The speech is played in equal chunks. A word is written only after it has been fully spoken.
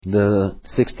The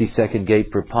 62nd gate,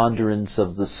 preponderance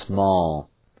of the small.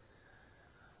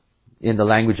 In the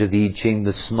language of the I Ching,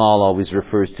 the small always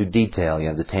refers to detail. You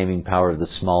have the taming power of the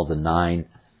small, the 9.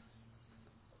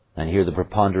 And here the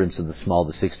preponderance of the small,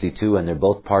 the 62, and they're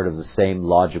both part of the same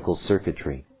logical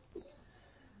circuitry.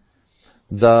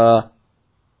 The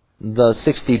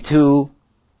 62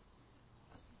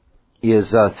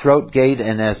 is a throat gate,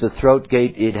 and as a throat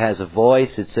gate, it has a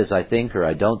voice. It says, I think or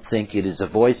I don't think. It is a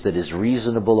voice that is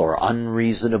reasonable or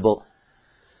unreasonable.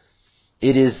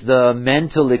 It is the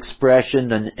mental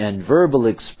expression and verbal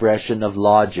expression of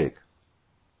logic.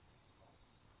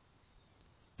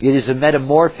 It is a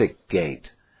metamorphic gate.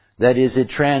 That is, it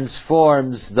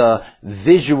transforms the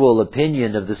visual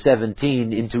opinion of the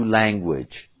 17 into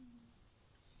language.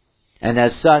 And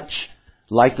as such,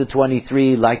 like the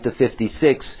 23, like the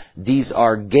 56, these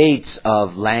are gates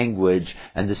of language,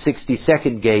 and the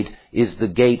 62nd gate is the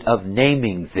gate of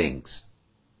naming things.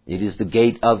 It is the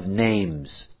gate of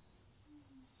names.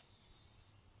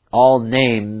 All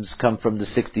names come from the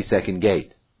 62nd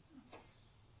gate.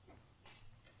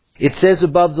 It says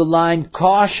above the line,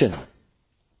 caution,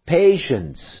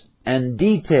 patience, and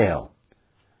detail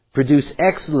produce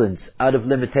excellence out of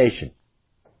limitation.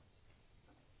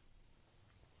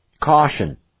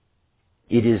 Caution.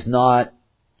 It is not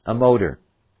a motor.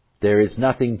 There is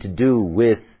nothing to do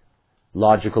with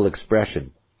logical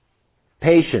expression.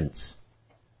 Patience.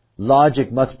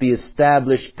 Logic must be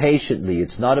established patiently.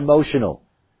 It's not emotional.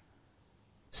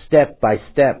 Step by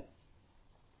step.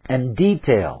 And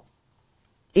detail.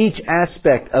 Each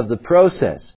aspect of the process